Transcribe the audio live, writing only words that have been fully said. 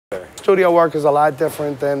studio work is a lot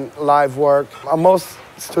different than live work. Most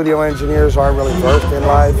studio engineers aren't really versed in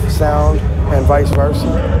live sound and vice versa.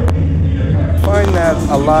 I find that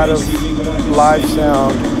a lot of live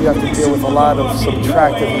sound, you have to deal with a lot of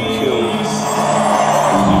subtractive EQ.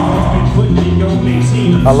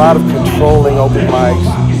 A lot of controlling open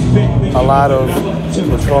mics, a lot of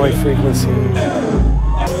controlling frequency,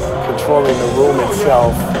 controlling the room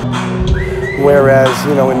itself. Whereas,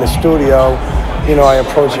 you know, in the studio, you know, I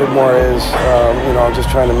approach it more as, you know, I'm just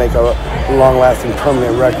trying to make a long-lasting,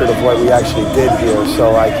 permanent record of what we actually did here,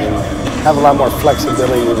 so I can have a lot more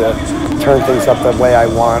flexibility to turn things up the way I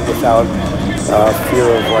want without fear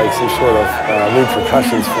of like some sort of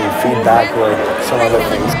repercussions from feedback or some other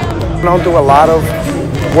things. I don't do a lot of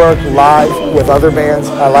work live with other bands.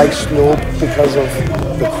 I like Snoop because of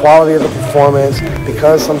the quality of the performance,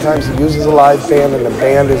 because sometimes he uses a live band and the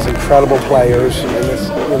band is incredible players, and it's,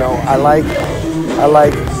 you know, I like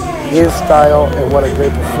his style and what a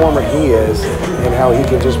great performer he is, and how he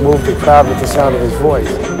can just move the crowd with the sound of his voice.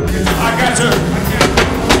 I got you.